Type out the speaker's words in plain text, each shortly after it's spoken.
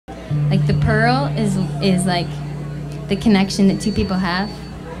like the pearl is like the connection that two people have.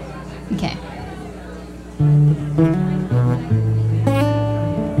 Okay.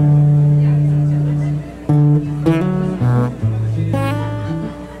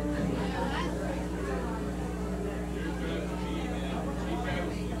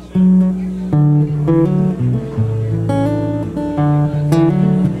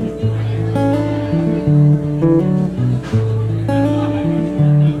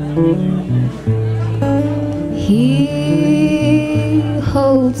 He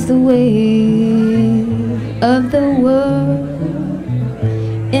holds the weight of the world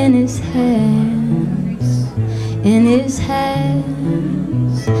in his hands, in his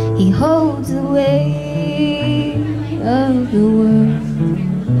hands. He holds the weight of the world.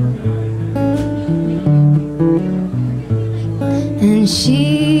 And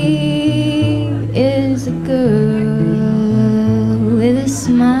she is a girl with a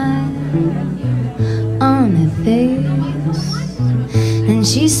smile on her face, and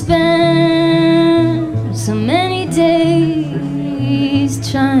she spent so many days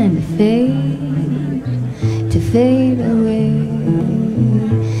trying to fade away.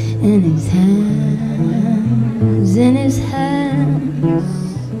 In his hands, in his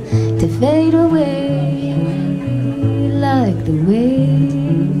hands, to fade away like the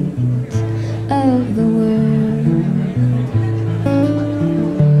weight of the world.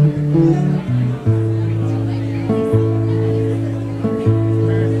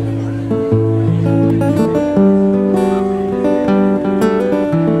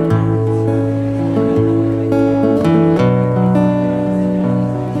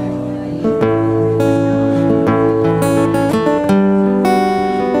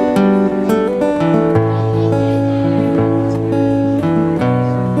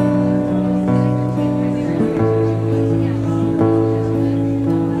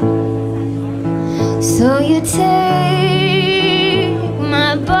 So you take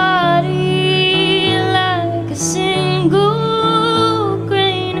my body like a single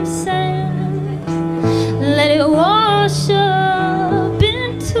grain of sand, let it wash up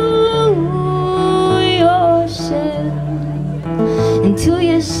into your shell, into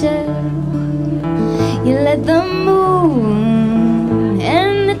your shell. You let the moon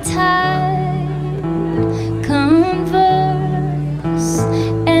and the tide converse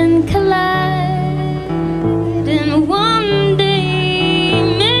and collide, and one day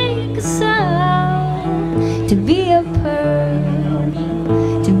make a sound, to be a pearl,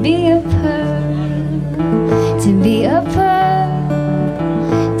 to be a pearl, to be a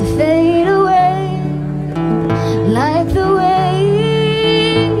pearl, to fade away like the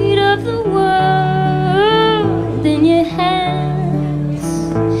weight of the world in your hands,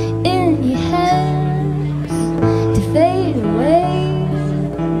 in your hands, to fade away.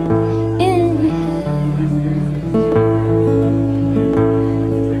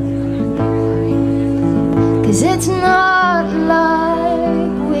 Cause it's not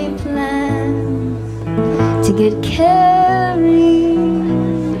like we planned to get carried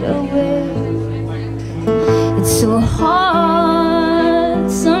away. It's so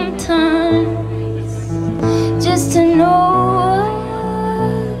hard sometimes just to know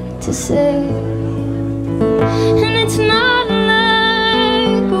what to say. And it's not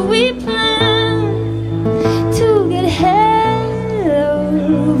like we planned to get head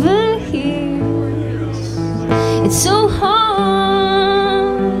over heels. It's so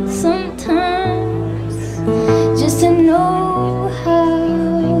hard sometimes just to know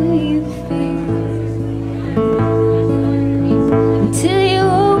how you feel, until you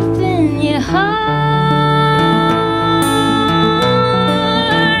open your heart.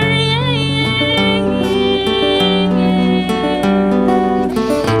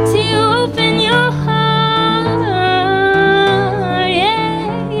 Till you open your heart.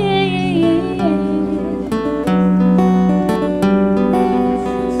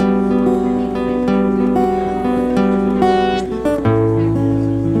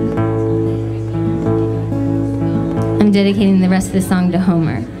 I'm dedicating the rest of the song to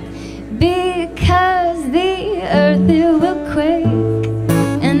Homer. Because the earth, it will quake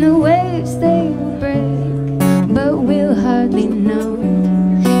and the waves, they will break, but we'll hardly know,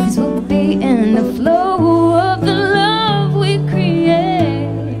 'cause we'll be in the flow of the love we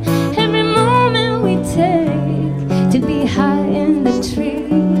create. Every moment we take to be high in the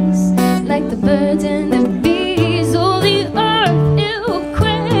trees, like the birds and the bees. Oh, the earth, it will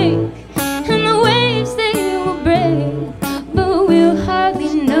quake and the waves, they will break, but we'll hardly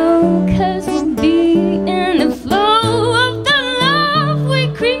know.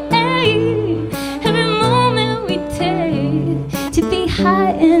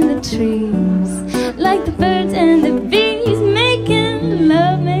 in the trees, like the birds and the bees, making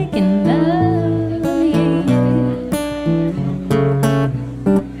love, making love,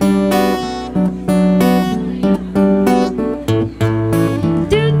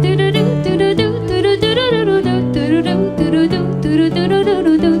 yeah,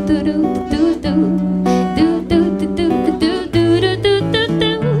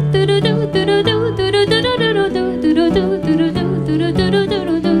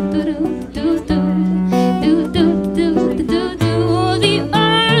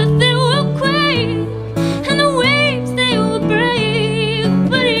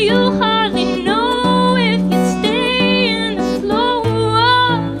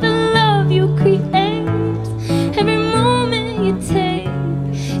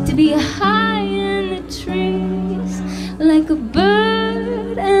 to be high in the trees, like a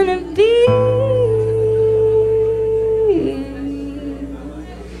bird and a bee,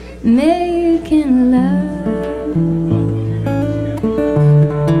 making love.